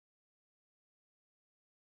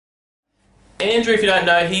Andrew, if you don't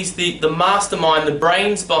know, he's the mastermind, the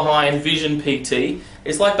brains behind Vision PT.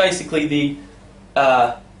 It's like basically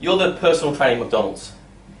you're the personal training McDonald's.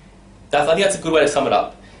 I think that's a good way to sum it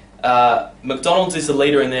up. McDonald's is the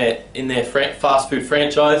leader in their fast food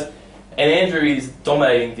franchise, and Andrew is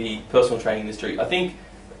dominating the personal training industry. I think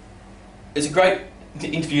it's a great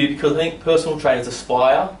interview because I think personal trainers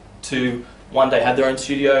aspire to one day have their own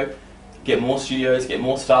studio, get more studios, get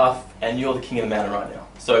more staff, and you're the king of the mountain right now.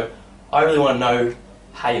 So I really want to know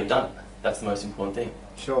how you've done it. That's the most important thing.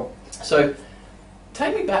 Sure. So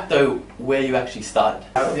take me back though where you actually started.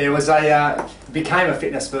 It was became a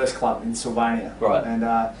fitness first club in Sylvania. Right. And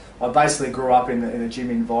I basically grew up in a gym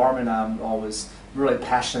environment. I was really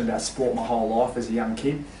passionate about sport my whole life as a young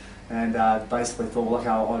kid, and basically thought, like,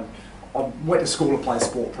 I went to school to play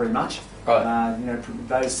sport pretty much. Right. You know,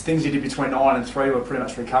 those things you did between 9 and 3 were pretty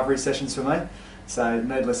much recovery sessions for me. So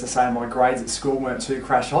needless to say, my grades at school weren't too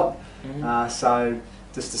crash hot. Mm-hmm. So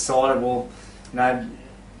just decided, well, you know,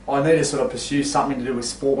 I needed to sort of pursue something to do with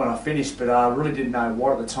sport when I finished, but I really didn't know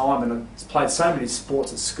what at the time, and I played so many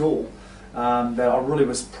sports at school that I really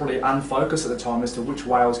was pretty unfocused at the time as to which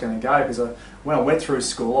way I was going to go, because when I went through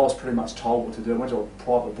school I was pretty much told what to do. I went to a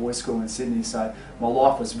private boys' school in Sydney, so my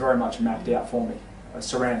life was very much mapped out for me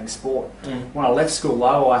surrounding sport. When I left school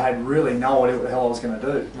though, I had really no idea what the hell I was going to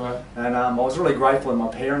do. Right. And I was really grateful that my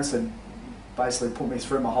parents had basically put me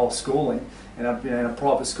through my whole schooling in a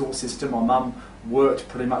private school system. My mum worked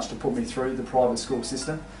pretty much to put me through the private school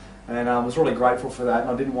system, and I was really grateful for that, and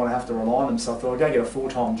I didn't want to have to rely on them, so I thought I'd go get a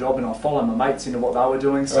full-time job, and I followed my mates into what they were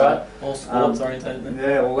doing. So, right. All sports orientated then?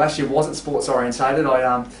 Yeah, well actually it wasn't sports orientated.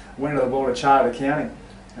 I went into the world of chartered accounting,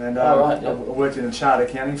 and right, yeah. I worked in a chartered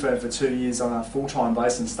accounting firm for 2 years on a full-time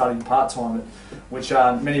basis and studied part-time, which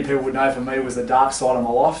many people would know for me was the dark side of my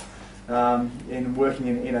life. In working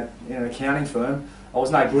in an accounting firm, I was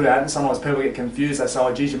no good at it, and sometimes people get confused. They say,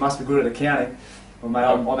 oh geez, you must be good at accounting. Well mate,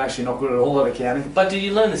 I'm actually not good at all at accounting. But did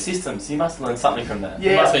you learn the systems? You must have learned something from that.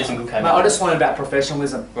 Yeah, There must be some good came I just learned about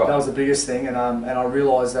professionalism. Right. That was the biggest thing, and I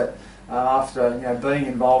realised that after being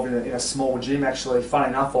involved in a small gym, actually, funny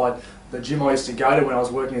enough, the gym I used to go to when I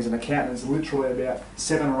was working as an accountant is literally about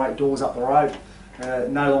 7 or 8 doors up the road.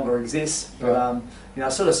 It no longer exists. But, Right. I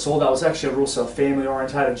sort of saw that it was actually a real sort of family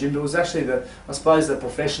orientated gym, but it was actually I suppose the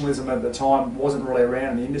professionalism at the time wasn't really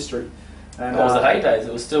around in the industry. And What was the heydays?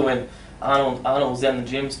 It was still when Arnold was down the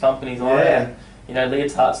gyms, companies on it, and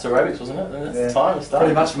leotards to aerobics, wasn't it? And that's the time it started.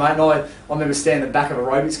 Pretty much, mate. And I remember standing in the back of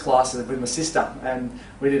aerobics classes with my sister, and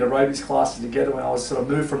we did aerobics classes together when I was sort of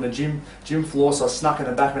moved from the gym floor, so I snuck in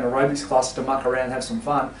the back of an aerobics class to muck around and have some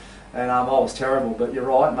fun. And I was terrible, but you're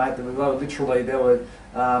right, mate. There were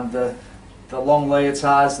the long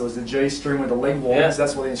leotards, there was the G-string with the leg warmers. Yeah.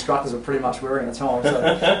 That's what the instructors were pretty much wearing at the time, so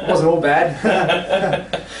it wasn't all bad.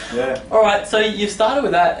 Yeah. All right, so you started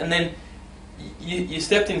with that, and then you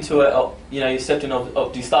stepped into you started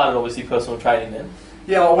obviously personal training then.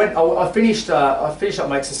 Yeah, I finished up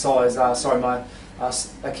my exercise. My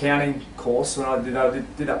accounting course when I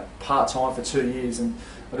did that part time for 2 years, and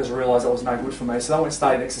I just realised that was no good for me. So I went and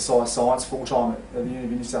studied exercise science full time at the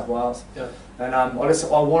University of New South Wales. Yeah. And I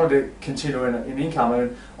wanted to continue in income,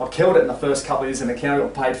 and I killed it in the first couple of years in accounting. I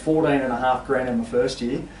got paid $14.5 grand in the first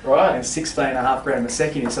year, right, and $16.5 grand in the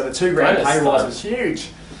second year. So the $2 grand pay rise was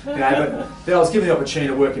huge. But then I was given the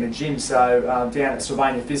opportunity to work in a gym. So down at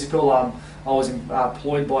Sylvania Physical, I was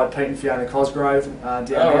employed by Pete and Fiona Cosgrove down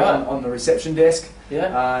there on the reception desk.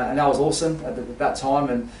 Yeah. And that was awesome at that time.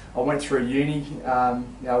 And I went through uni.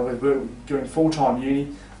 We were doing full-time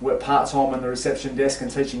uni, worked part-time on the reception desk and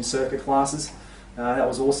teaching circuit classes. That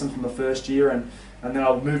was awesome from the first year. And then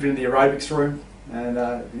I moved into the aerobics room. And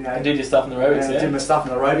and did your stuff in the aerobics, I did my stuff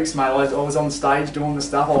in the aerobics, mate. I was on stage doing the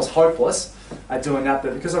stuff. I was hopeless at doing that,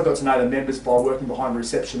 but because I got to know the members by working behind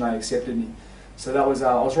reception, they accepted me. So that was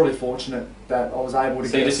I was really fortunate that I was able to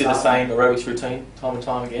get. So you just did the same aerobics routine time and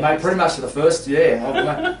time again? Mate, pretty much for the first,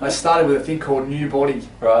 yeah. I started with a thing called New Body.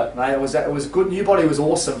 Right. Mate, it was good. New Body was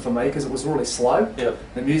awesome for me because it was really slow. Yep.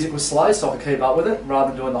 The music was slow, so I could keep up with it rather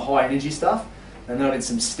than doing the high energy stuff. And then I did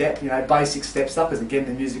some basic step stuff because again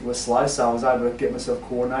the music was slow, so I was able to get myself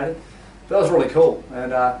coordinated. But that was really cool.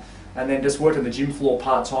 And then just worked on the gym floor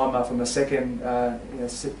part time from the second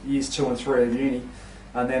years 2 and 3 of uni.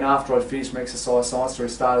 And then after I'd finished my exercise science degree,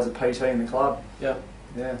 started as a PT in the club. Yeah.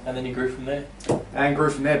 Yeah. And then you grew from there? And grew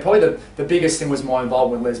from there. Probably the biggest thing was my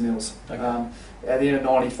involvement with Les Mills. Okay. At the end of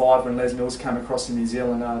 '95 when Les Mills came across to New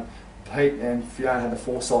Zealand, Pete and Fiona had the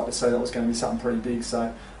foresight to say that was going to be something pretty big.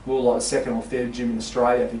 So we were like the second or third gym in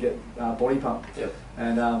Australia to get body pump. Yep.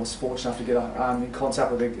 And I was fortunate enough to get in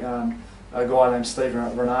contact with a guy named Steve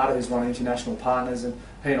Renata, who's one of the international partners, and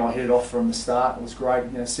he and I hit it off from the start. It was great,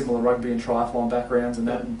 similar rugby and triathlon backgrounds and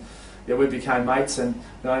that. And, we became mates, and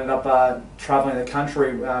I ended up travelling the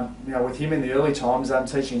country, with him in the early times,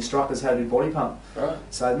 teaching instructors how to do body pump. Right.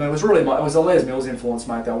 So it was really it was a Les Mills influence,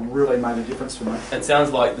 mate. That really made a difference for me. It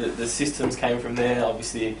sounds like the systems came from there.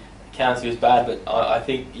 Obviously, accountancy was bad, but I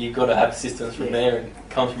think you've got to have systems from there, and it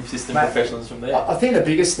comes from system professionals from there. I think the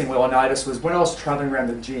biggest thing I noticed was when I was travelling around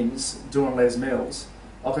the gyms doing Les Mills,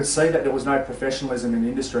 I could see that there was no professionalism in the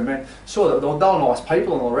industry. I mean, sure, they were nice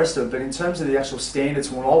people and all the rest of it, but in terms of the actual standards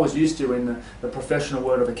from what I was used to in the professional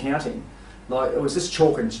world of accounting, like it was just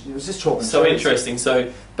chalk and So interesting.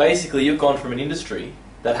 So basically, you've gone from an industry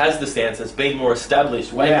that has the standards, that's been more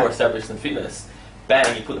established, way more established than fitness.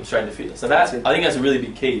 Bang, you put them straight into fitness. So I think that's a really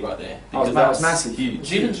big key right there. Because that's massive. Huge.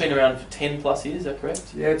 Gym's been around for 10 plus years, is that correct?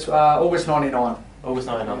 Yeah, it's August 99. August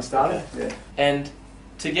 99. We started. Okay. Yeah. And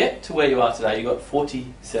to get to where you are today, you've got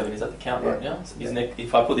 47, is that the count right now? Isn't it,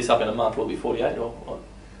 if I put this up in a month, will it be 48 or what?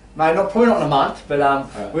 Mate, probably not in a month, but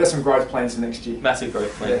we've got some growth plans for next year. Massive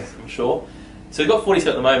growth plans, I'm sure. So you've got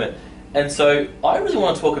 47 at the moment. And so I really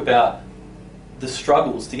want to talk about the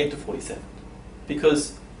struggles to get to 47.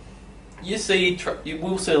 Because you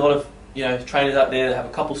will see a lot of trainers out there that have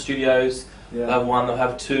a couple studios, they'll have one, they'll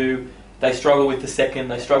have two, they struggle with the second,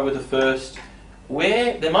 they struggle with the first.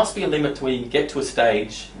 Where there must be a limit to where you get to a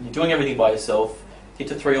stage, and you're doing everything by yourself, get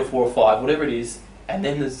to 3 or 4 or 5, whatever it is, and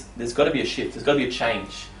then there's got to be a shift, there's got to be a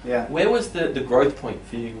change. Yeah. Where was the growth point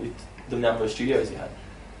for you with the number of studios you had?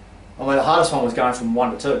 I mean, the hardest one was going from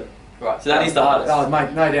 1 to 2. Right, so that is the hardest. Oh,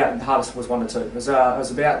 mate, no doubt the hardest was 1 to 2. It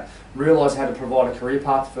was about realising how to provide a career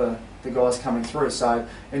path for the guys coming through. So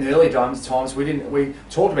in the early times, we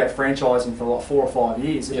talked about franchising for like 4 or 5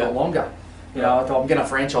 years, if not longer. I thought, I'm going to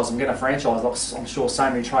franchise, like I'm sure so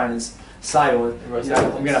many trainers say, or I'm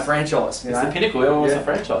going to franchise. It's the pinnacle, everyone wants a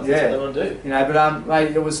franchise, that's what they want to do. But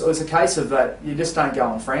mate, it was a case of that you just don't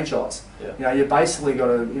go and franchise. Yeah. You basically got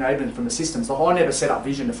to, even from the systems, like I never set up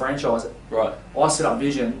Vision to franchise it. Right. I set up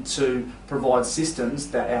Vision to provide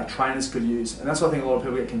systems that our trainers could use, and that's what I think a lot of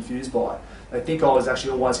people get confused by. They think I was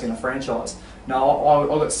actually always going to franchise.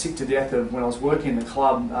 No, I got sick to death of when I was working in the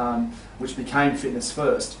club, which became Fitness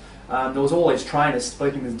First. There was all these trainers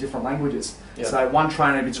speaking with different languages. Yep. So one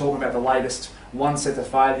trainer would be talking about the latest one set to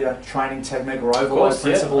failure training technique or overload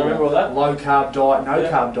principle, I remember all that. low carb diet, no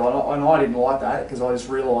carb diet, and I didn't like that because I just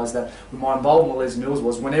realised that my involvement with Les Mills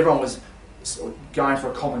was when everyone was going for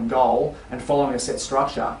a common goal and following a set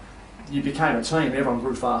structure, you became a team, everyone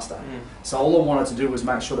grew faster. So all I wanted to do was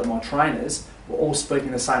make sure that my trainers were all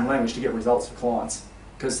speaking the same language to get results for clients.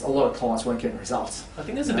 Because a lot of clients weren't getting results. I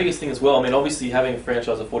think that's the biggest thing as well. I mean, obviously having a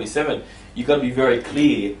franchise of 47, you've got to be very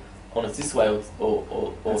clear on it's this way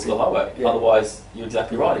or the highway. Yeah. Otherwise, you're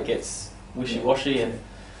exactly right, it gets wishy-washy. And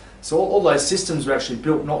so all those systems were actually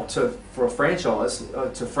built not for a franchise,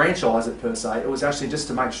 to franchise it per se. It was actually just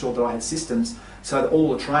to make sure that I had systems so that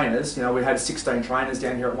all the trainers, we had 16 trainers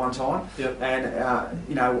down here at one time, and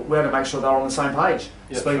we had to make sure they were on the same page,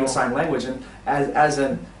 speaking the same language.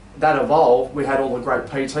 And that evolved, we had all the great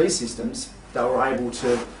PT systems that were able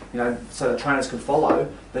to, so that trainers could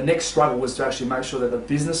follow. The next struggle was to actually make sure that the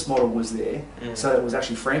business model was there, so that it was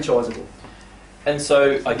actually franchisable. And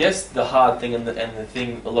so I guess the hard thing and the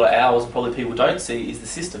thing a lot of hours probably people don't see is the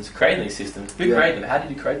systems, creating these systems. Who created them? How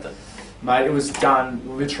did you create them? Mate, it was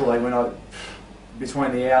done literally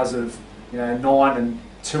between the hours of 9 and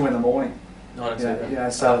 2 in the morning. 9 and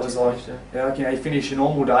 2. So it was like, you finish your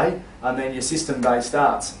normal day and then your system day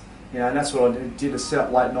starts. And that's what I did to set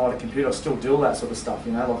up late night at a computer. I still do all that sort of stuff,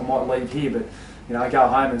 like I might leave here, but I go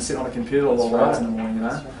home and sit on a computer all the hours in the morning,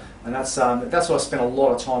 That's right. And that's what I spent a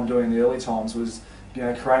lot of time doing in the early times was,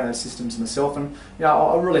 creating those systems myself. And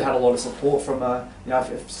I really had a lot of support from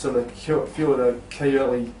sort of a few of the key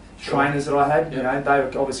early trainers that I had.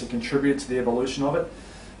 They obviously contributed to the evolution of it.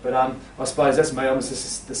 But I suppose that's me. I'm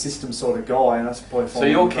just the system sort of guy, and that's probably. So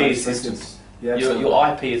your key is systems. Yeah, your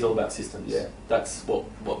IP is all about systems. Yeah, that's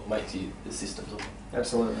what makes you the systems.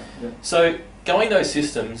 Absolutely. Yeah. So going those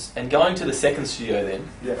systems and going to the second studio, then.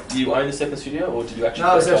 Yeah. Do you own the second studio, or did you actually?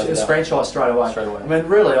 No, it was franchised straight away. I mean,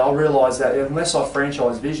 really, I realised that unless I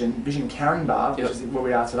franchise Vision Carrying Bar, which is where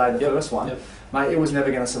we are today, the first one. Mate, it was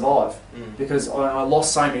never going to survive because I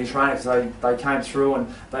lost so many trainers because they came through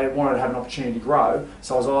and they wanted to have an opportunity to grow.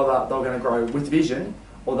 So I was either they were going to grow with Vision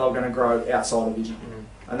or they were going to grow outside of Vision.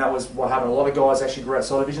 And that was what happened. A lot of guys actually grew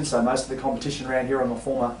outside of Vision, so most of the competition around here are my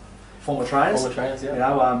former trainers. Former trainers,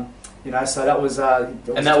 so that was...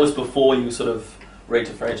 and that was before you sort of read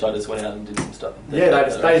to franchise, went out and did some stuff. Yeah,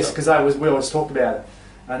 because we always talked about it.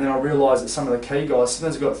 And then I realised that some of the key guys,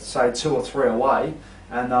 sometimes got, say, 2 or 3 away,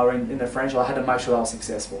 and they were in the franchise. I had to make sure they were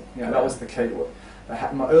successful. You know, that was the key to it.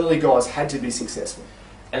 My early guys had to be successful.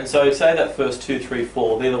 And so, say that first 2, 3,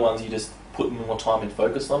 4, they're the ones you just put more time and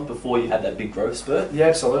focus on before you had that big growth spurt? Yeah,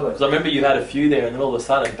 absolutely. Because I remember you had a few there, and then all of a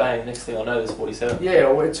sudden, bang, next thing I know, there's 47. Yeah,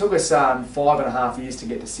 well, it took us 5.5 years to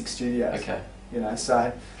get to 6 studios. Okay. You know,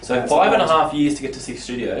 so 5.5 years to get to 6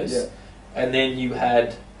 studios, yeah. And then you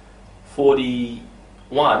had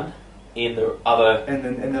 41 in the other and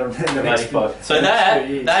the 95. So that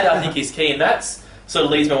I think is key, and that's sort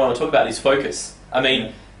of leads me to what I talk about is focus. I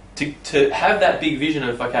mean, to have that big vision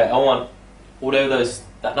of, okay, I want whatever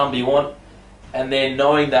that number you want, and then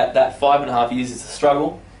knowing that 5.5 years is a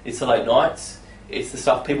struggle, it's the late nights, it's the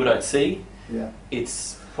stuff people don't see. Yeah.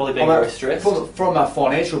 It's probably being very stressed. From a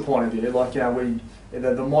financial point of view, like, you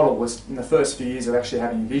know, the model was in the first few years of actually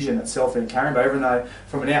having vision itself in Caringbah, even though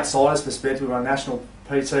from an outsider's perspective we won National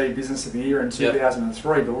PT Business of the Year in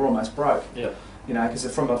 2003, but we're almost broke. Yeah. You know, because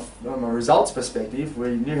from a results perspective,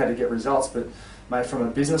 we knew how to get results, but mate, from a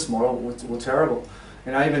business model, we're terrible.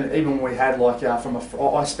 You know, even when we had, like,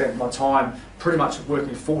 I spent my time pretty much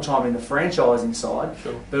working full time in the franchising side,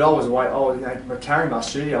 sure. But I was you know, my Caringbah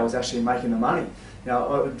studio was actually making the money. You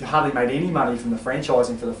know, I hardly made any money from the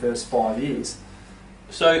franchising for the first 5 years.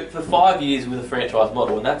 So for 5 years with a franchise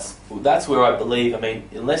model, and that's where I believe. I mean,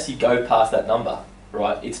 unless you go past that number,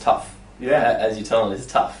 right, it's tough. Yeah. As you're telling us,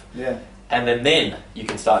 it's tough. Yeah. And then you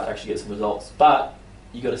can start to actually get some results, but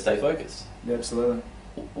you got to stay focused. Yeah, absolutely.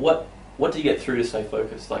 What do you get through to stay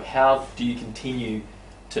focused? Like, how do you continue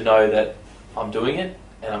to know that I'm doing it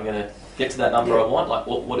and I'm going to get to that number I want? Like,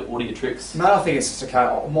 what are your tricks? No, I think it's just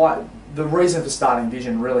okay. The reason for starting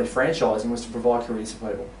Vision, really, franchising, was to provide careers for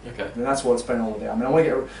people. Okay. And that's what it's been all about. I mean, I want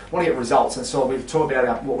to get results, and so we've talked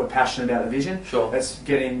about what we're passionate about at Vision. Sure. That's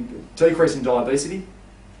decreasing diabetes,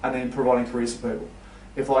 and then providing careers for people.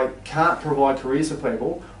 If I can't provide careers for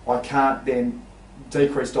people, I can't then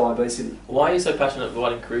decrease diabetes. Why are you so passionate about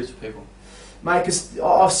providing careers for people? Mate, because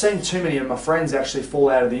I've seen too many of my friends actually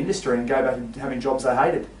fall out of the industry and go back and having jobs they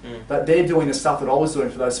hated. But they're doing the stuff that I was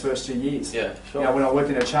doing for those first 2 years. Yeah, sure. You know, when I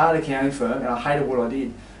worked in a chartered accounting firm and I hated what I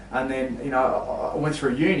did, and then, you know, I went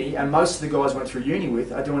through uni, and most of the guys I went through uni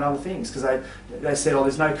with are doing other things because they said, oh,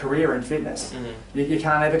 there's no career in fitness. You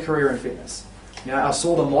can't have a career in fitness. You know, I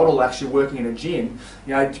saw the model actually working in a gym.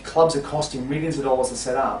 You know, clubs are costing millions of dollars to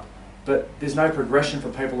set up, but there's no progression for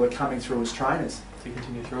people who are coming through as trainers. To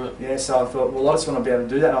continue through it. Yeah, so I thought, well, I just want to be able to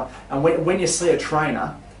do that. And when you see a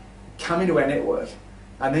trainer come into our network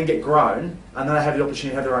and then get grown, and then they have the opportunity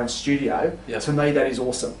to have their own studio, to me that is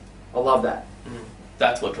awesome. I love that.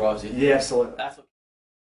 That's what drives you. Yeah, absolutely. That's what